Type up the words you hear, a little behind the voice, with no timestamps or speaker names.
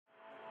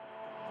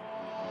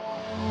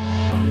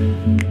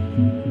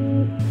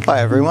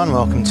Hi everyone,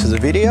 welcome to the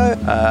video.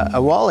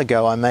 A while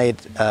ago I made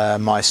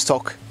my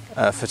stock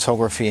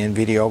photography and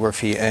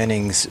videography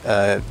earnings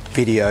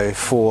video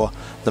for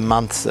the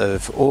month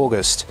of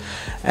August,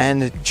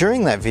 and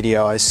during that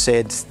video I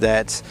said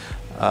that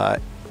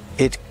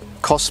it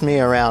cost me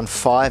around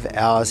 5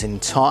 hours in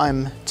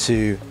time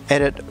to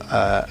edit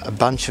a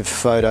bunch of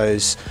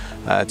photos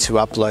to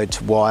upload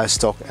to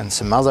Wirestock and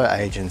some other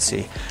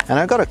agency, and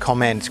I got a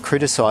comment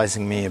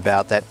criticizing me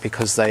about that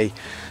because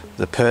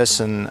the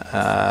person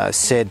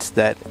said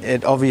that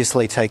it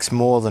obviously takes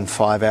more than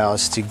 5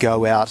 hours to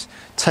go out,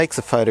 take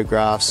the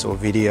photographs or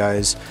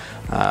videos,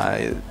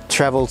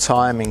 travel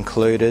time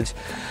included,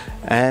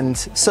 and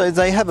so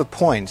they have a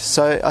point.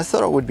 So I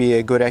thought it would be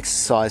a good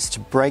exercise to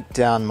break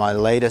down my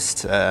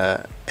latest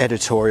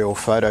editorial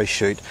photo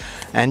shoot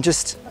and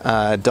just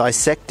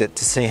dissect it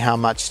to see how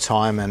much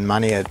time and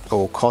money it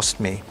all cost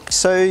me.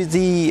 So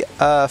the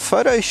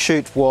photo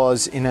shoot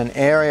was in an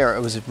area,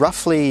 it was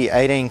roughly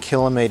 18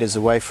 kilometers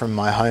away from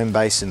my home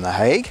base in The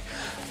Hague,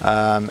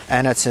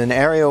 and it's an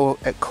area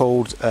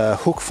called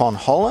Hoek van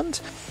Holland,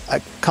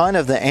 kind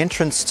of the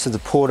entrance to the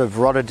port of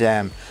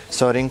Rotterdam.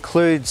 So it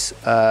includes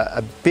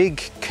a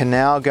big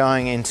canal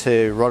going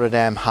into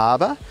Rotterdam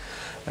harbour.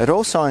 It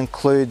also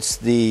includes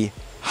the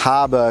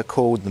harbour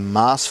called the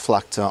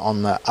Maasvlakte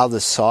on the other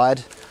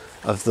side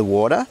of the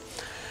water,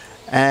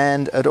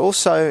 and it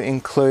also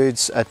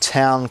includes a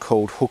town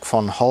called Hoek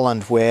van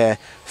Holland where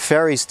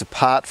ferries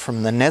depart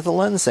from the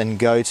Netherlands and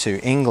go to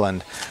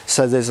England.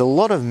 So there's a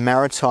lot of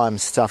maritime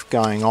stuff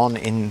going on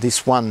in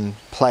this one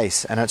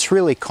place, and it's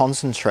really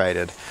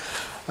concentrated.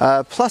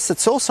 Plus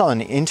it's also an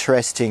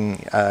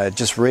interesting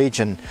just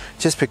region,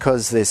 just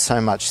because there's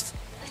so much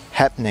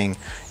happening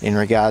in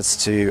regards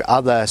to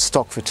other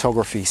stock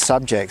photography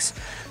subjects.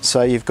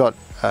 So you've got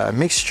a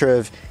mixture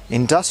of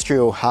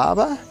industrial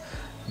harbour,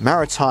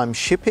 maritime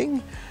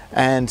shipping,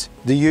 and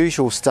the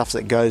usual stuff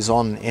that goes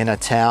on in a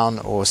town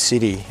or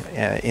city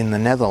in the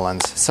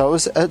Netherlands. So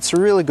it's a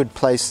really good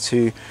place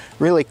to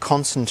really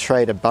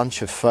concentrate a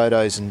bunch of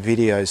photos and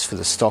videos for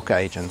the stock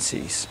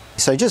agencies.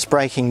 So just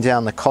breaking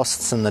down the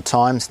costs and the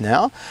times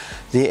now,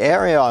 the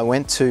area I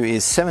went to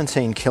is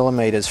 17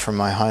 kilometres from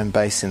my home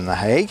base in The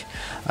Hague,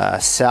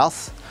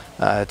 south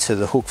to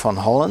the Hoek van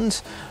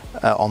Holland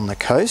on the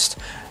coast.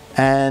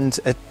 And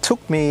it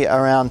took me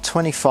around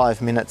 25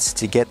 minutes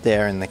to get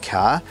there in the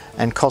car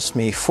and cost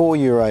me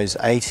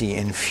 €4.80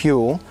 in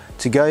fuel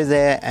to go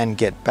there and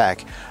get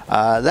back.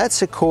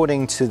 That's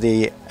according to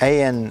the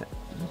ANWB,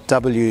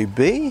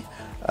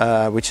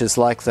 which is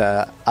like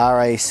the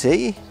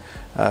RAC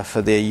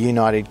for the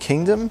United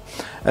Kingdom.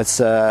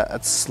 It's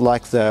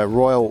like the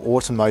Royal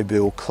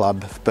Automobile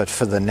Club, but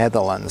for the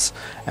Netherlands.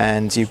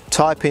 And you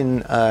type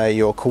in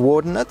your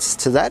coordinates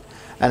to that,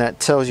 and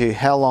it tells you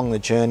how long the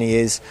journey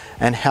is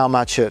and how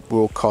much it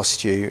will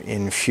cost you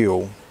in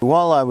fuel.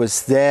 While I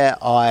was there,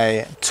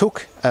 I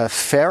took a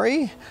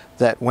ferry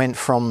that went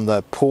from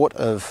the port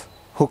of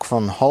Hoek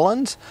van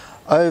Holland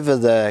over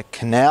the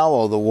canal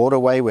or the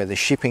waterway where the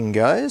shipping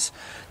goes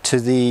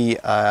to the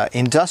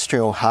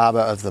industrial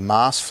harbour of the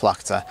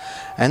Maasvlakte.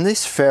 And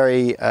this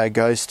ferry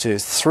goes to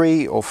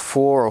 3 or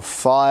 4 or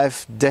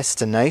 5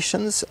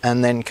 destinations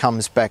and then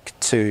comes back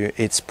to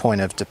its point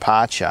of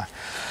departure.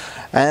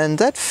 And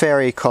that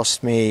ferry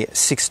cost me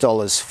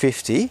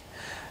 $6.50,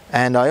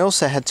 and I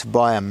also had to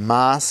buy a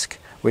mask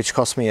which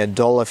cost me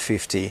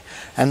 $1.50.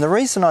 And the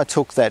reason I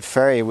took that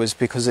ferry was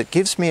because it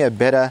gives me a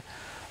better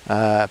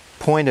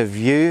point of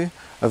view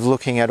of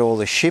looking at all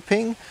the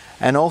shipping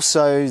and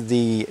also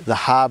the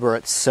harbour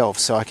itself,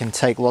 so I can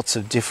take lots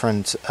of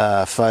different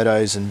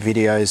photos and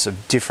videos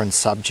of different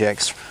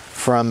subjects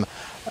from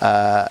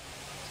a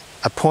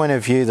point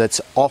of view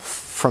that's off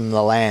from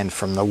the land,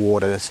 from the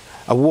waters,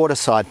 a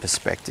waterside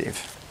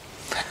perspective.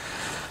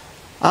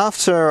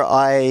 After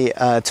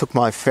I took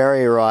my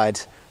ferry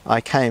ride,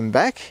 I came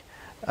back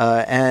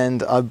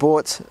and I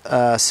bought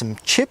some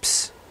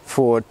chips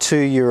for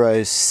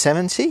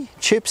 €2.70,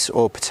 chips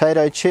or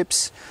potato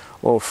chips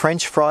or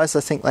French fries,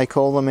 I think they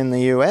call them in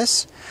the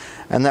US,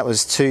 and that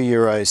was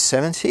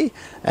 €2.70,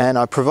 and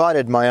I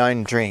provided my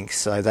own drink,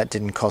 so that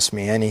didn't cost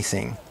me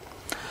anything.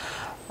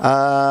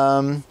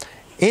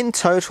 In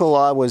total,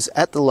 I was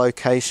at the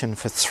location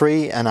for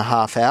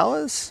 3.5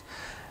 hours,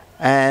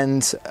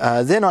 and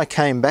then I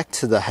came back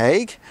to The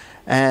Hague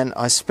and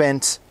I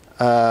spent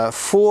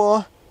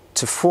 4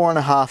 to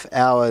 4.5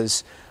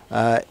 hours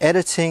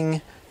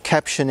editing,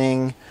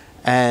 captioning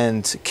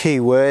and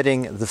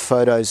keywording the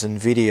photos and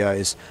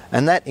videos,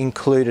 and that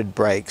included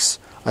breaks.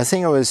 I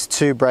think it was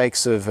 2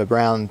 breaks of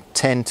around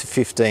 10 to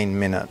 15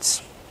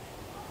 minutes.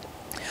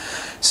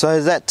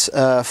 So that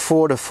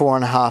 4 to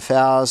 4.5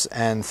 hours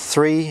and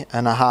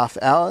 3.5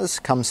 hours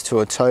comes to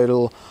a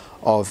total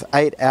of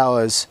 8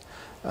 hours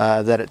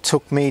that it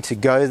took me to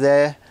go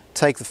there,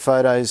 take the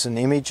photos and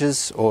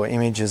images, or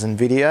images and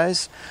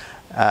videos,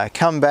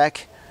 come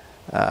back,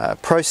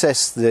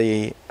 process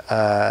the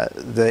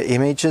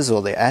images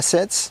or the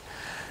assets,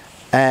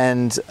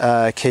 and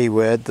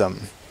keyword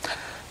them.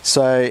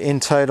 So in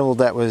total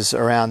that was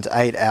around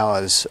 8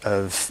 hours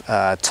of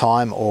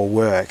time or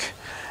work.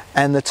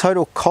 And the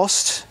total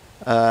cost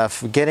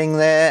for getting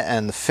there,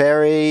 and the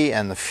ferry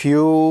and the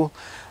fuel,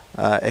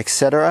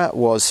 etc.,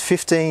 was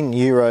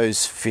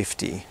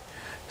 €15.50.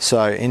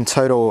 So in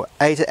total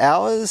 8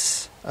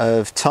 hours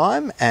of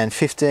time and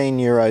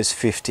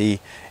 €15.50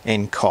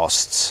 in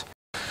costs.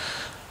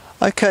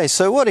 Okay,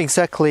 so what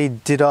exactly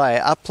did I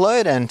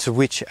upload and to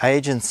which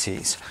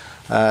agencies?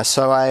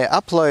 So I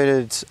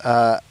uploaded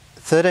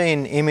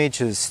 13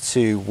 images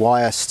to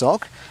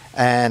Wirestock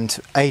and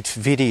 8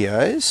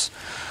 videos,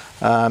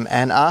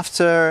 and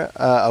after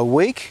a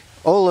week,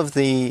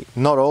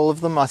 not all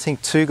of them, I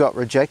think 2 got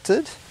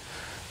rejected.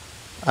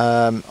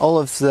 All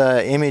of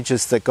the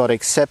images that got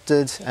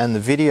accepted and the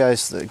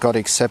videos that got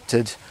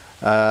accepted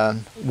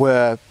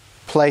were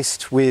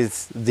placed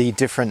with the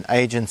different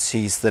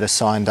agencies that are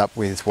signed up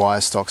with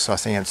Wirestock. So I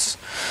think it's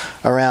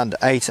around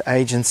 8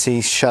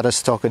 agencies: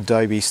 Shutterstock,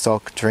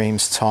 adobestock,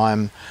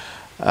 Dreamstime,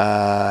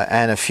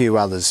 and a few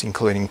others,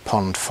 including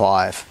Pond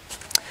 5.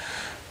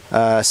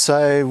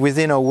 So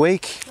within a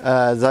week,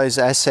 those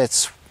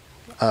assets,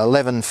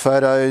 13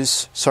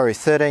 photos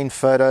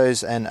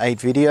and 8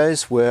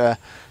 videos were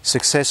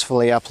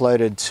successfully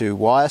uploaded to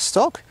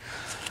Wirestock.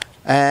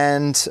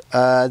 And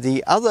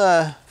the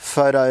other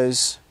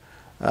photos,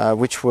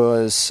 which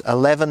was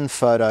 11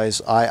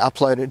 photos, I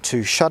uploaded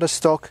to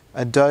Shutterstock,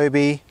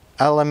 Adobe,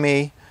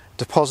 Alamy,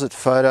 Deposit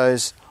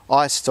Photos,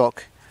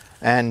 iStock,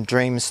 and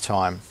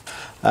Dreamstime.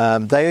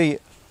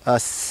 I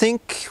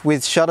think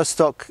with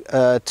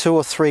Shutterstock 2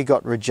 or 3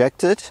 got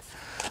rejected,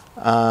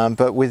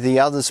 but with the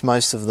others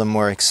most of them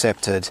were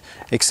accepted.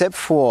 Except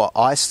for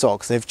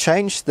iStock, they've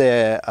changed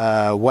their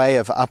way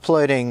of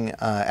uploading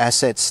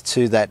assets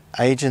to that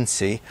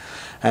agency,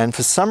 and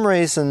for some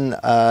reason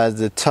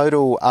the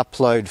total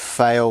upload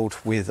failed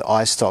with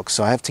iStock,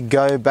 so I have to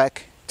go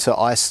back to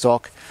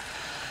iStock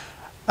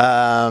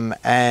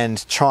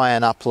and try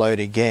and upload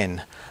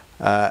again.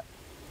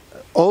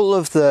 All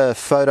of the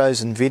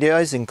photos and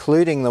videos,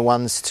 including the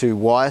ones to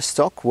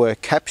Wirestock, were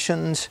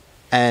captioned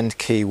and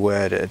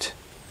keyworded.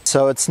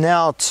 So it's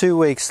now 2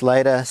 weeks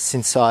later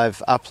since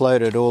I've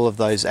uploaded all of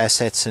those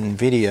assets and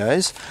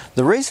videos.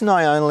 The reason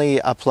I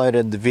only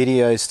uploaded the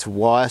videos to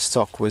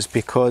Wirestock was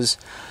because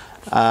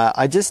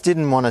I just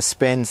didn't want to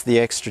spend the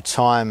extra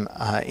time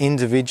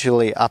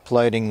individually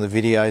uploading the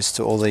videos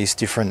to all these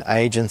different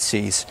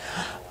agencies.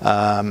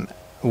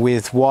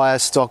 With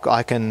Wirestock,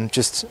 I can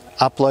just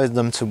upload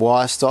them to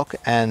Wirestock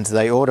and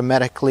they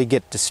automatically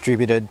get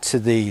distributed to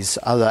these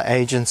other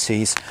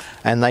agencies,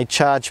 and they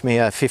charge me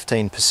a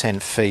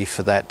 15% fee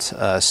for that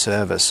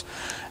service.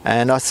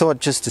 And I thought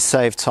just to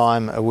save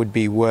time it would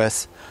be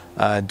worth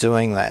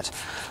doing that.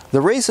 The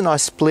reason I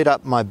split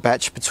up my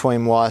batch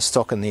between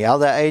Wirestock and the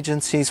other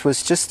agencies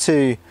was just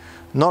to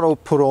not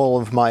put all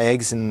of my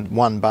eggs in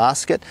one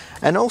basket,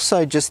 and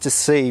also just to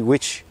see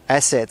which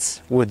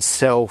assets would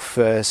sell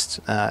first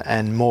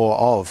and more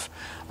of,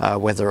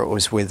 whether it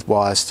was with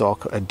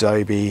Wirestock,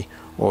 Adobe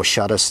or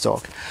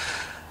Shutterstock.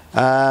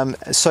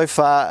 So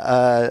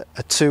far,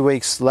 2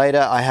 weeks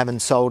later, I haven't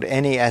sold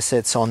any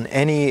assets on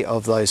any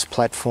of those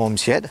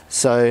platforms yet,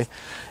 so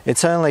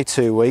it's only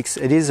 2 weeks.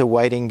 It is a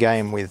waiting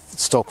game with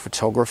stock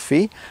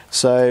photography,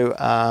 so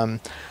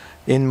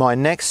in my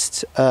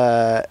next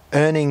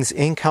earnings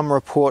income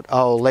report,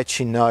 I'll let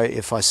you know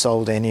if I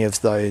sold any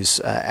of those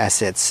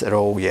assets at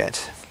all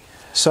yet.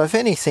 So if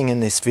anything in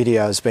this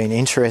video has been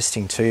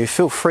interesting to you,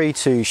 feel free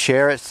to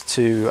share it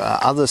to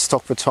other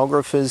stock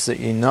photographers that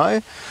you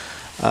know,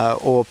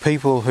 or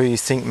people who you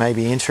think may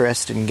be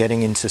interested in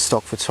getting into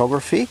stock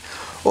photography,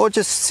 or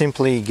just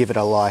simply give it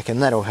a like,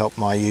 and that'll help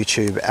my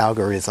YouTube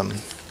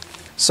algorithm.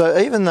 So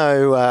even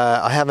though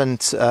I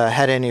haven't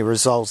had any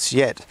results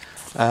yet,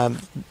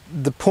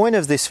 the point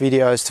of this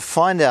video is to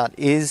find out,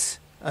 is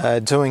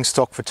doing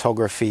stock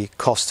photography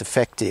cost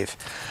effective?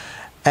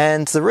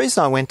 And the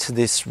reason I went to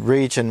this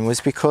region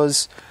was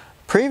because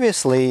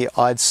previously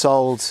I'd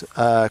sold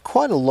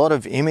quite a lot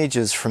of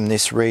images from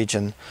this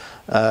region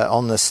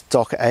on the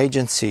stock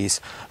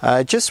agencies.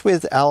 Just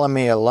with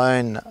Alamy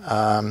alone,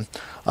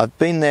 I've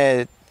been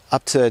there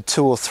up to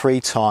 2 or 3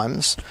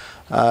 times,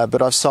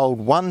 but I've sold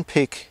one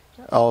pic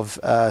of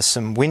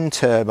some wind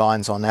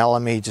turbines on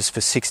Alamy just for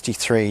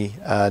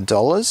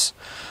 $63.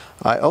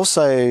 I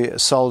also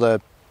sold a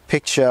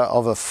picture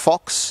of a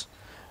fox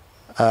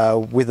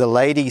with a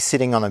lady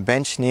sitting on a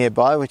bench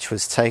nearby, which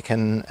was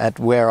taken at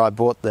where I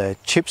bought the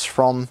chips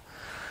from,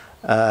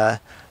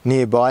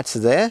 nearby to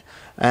there,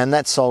 and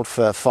that sold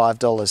for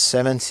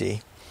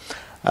 $5.70.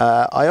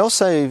 I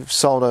also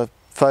sold a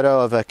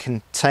photo of a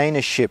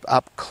container ship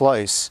up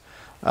close,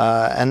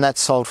 and that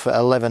sold for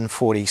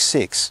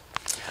 $11.46.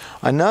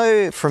 I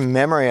know from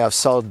memory I've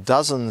sold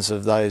dozens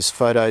of those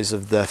photos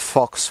of the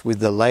fox with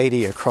the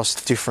lady across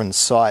different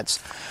sites.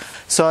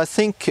 So I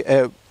think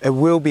it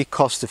will be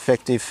cost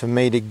effective for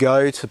me to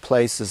go to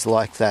places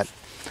like that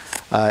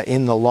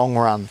in the long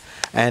run,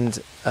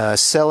 and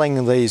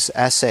selling these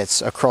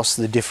assets across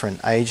the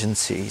different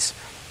agencies.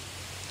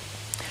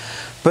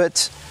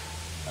 But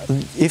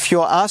if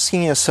you're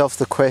asking yourself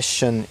the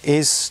question,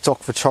 is stock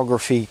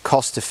photography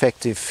cost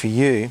effective for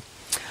you?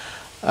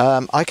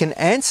 I can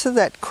answer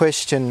that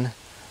question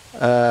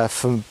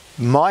from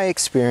my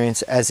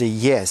experience as a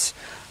yes.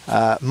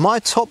 My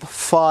top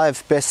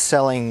 5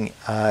 best-selling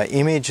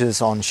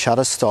images on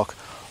Shutterstock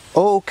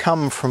all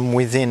come from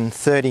within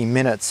 30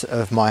 minutes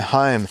of my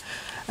home,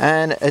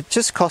 and it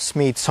just cost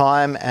me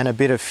time and a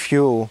bit of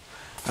fuel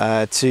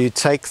to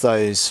take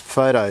those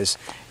photos.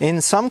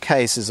 In some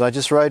cases, I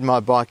just rode my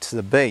bike to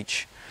the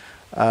beach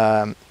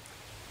and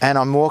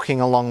I'm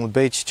walking along the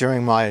beach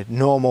during my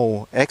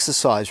normal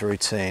exercise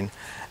routine,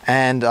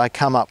 and I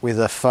come up with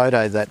a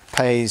photo that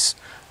pays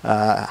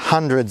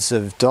hundreds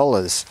of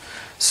dollars.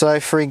 So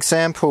for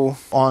example,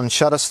 on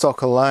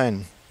Shutterstock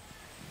alone,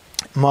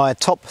 my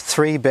top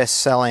 3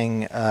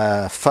 best-selling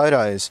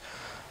photos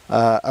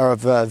are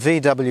of a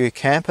VW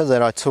camper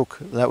that I took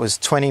that was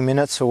 20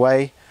 minutes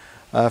away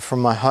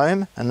from my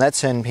home, and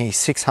that's earned me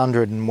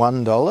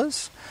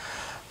 $601.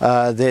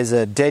 There's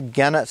a dead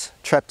gannet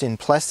trapped in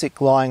plastic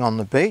lying on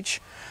the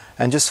beach,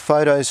 and just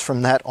photos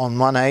from that on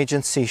one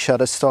agency,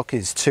 Shutterstock,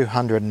 is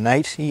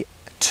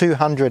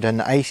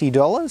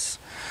 $280.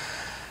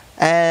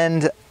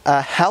 And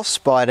a house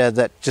spider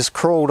that just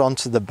crawled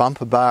onto the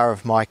bumper bar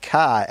of my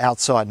car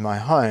outside my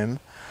home,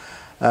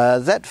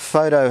 that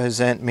photo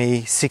has earned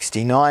me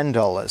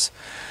 $69.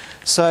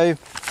 So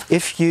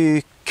if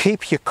you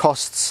keep your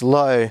costs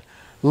low,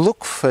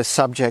 look for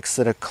subjects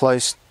that are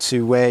close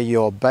to where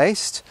you're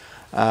based,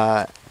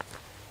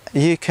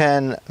 you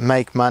can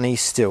make money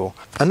still.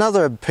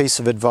 Another piece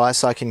of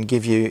advice I can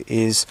give you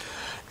is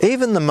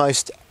even the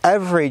most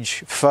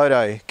average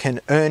photo can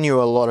earn you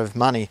a lot of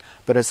money,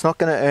 but it's not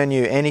going to earn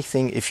you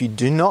anything if you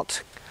do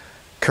not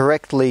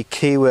correctly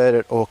keyword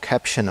it or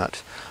caption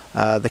it.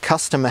 The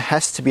customer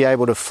has to be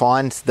able to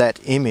find that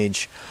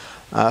image.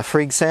 For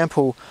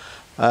example,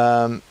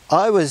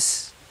 I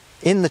was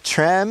in the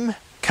tram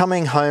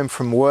coming home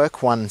from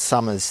work one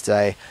summer's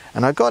day,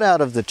 and I got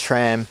out of the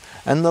tram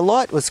and the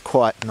light was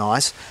quite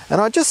nice,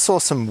 and I just saw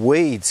some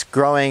weeds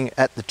growing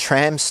at the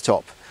tram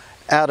stop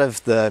out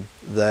of the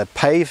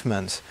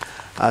pavement.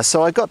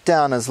 So I got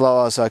down as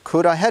low as I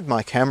could. I had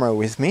my camera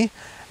with me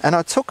and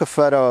I took a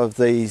photo of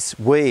these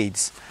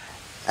weeds,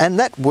 and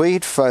that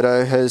weed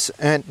photo has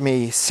earned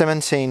me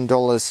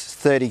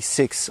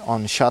 $17.36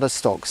 on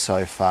Shutterstock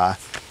so far,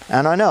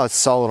 and I know it's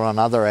sold on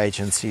other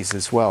agencies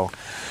as well.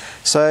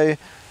 So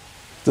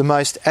the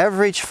most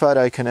average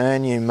photo can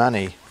earn you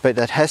money, but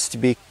it has to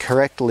be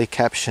correctly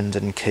captioned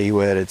and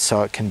keyworded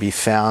so it can be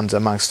found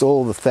amongst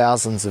all the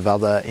thousands of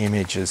other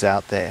images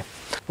out there.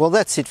 Well,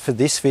 that's it for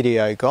this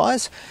video,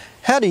 guys.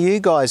 How do you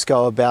guys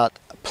go about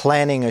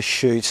planning a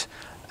shoot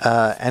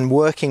and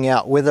working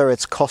out whether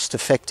it's cost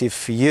effective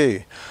for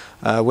you?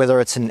 Whether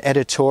it's an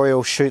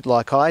editorial shoot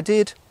like I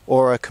did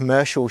or a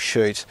commercial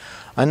shoot.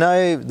 I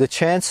know the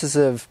chances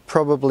of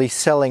probably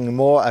selling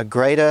more are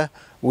greater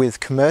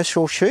with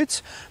commercial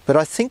shoots, but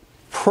I think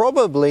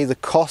probably the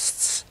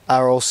costs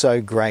are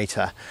also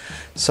greater.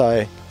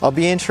 So I'll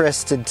be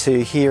interested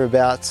to hear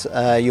about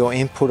your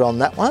input on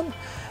that one,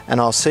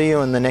 and I'll see you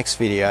in the next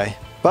video.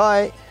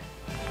 Bye!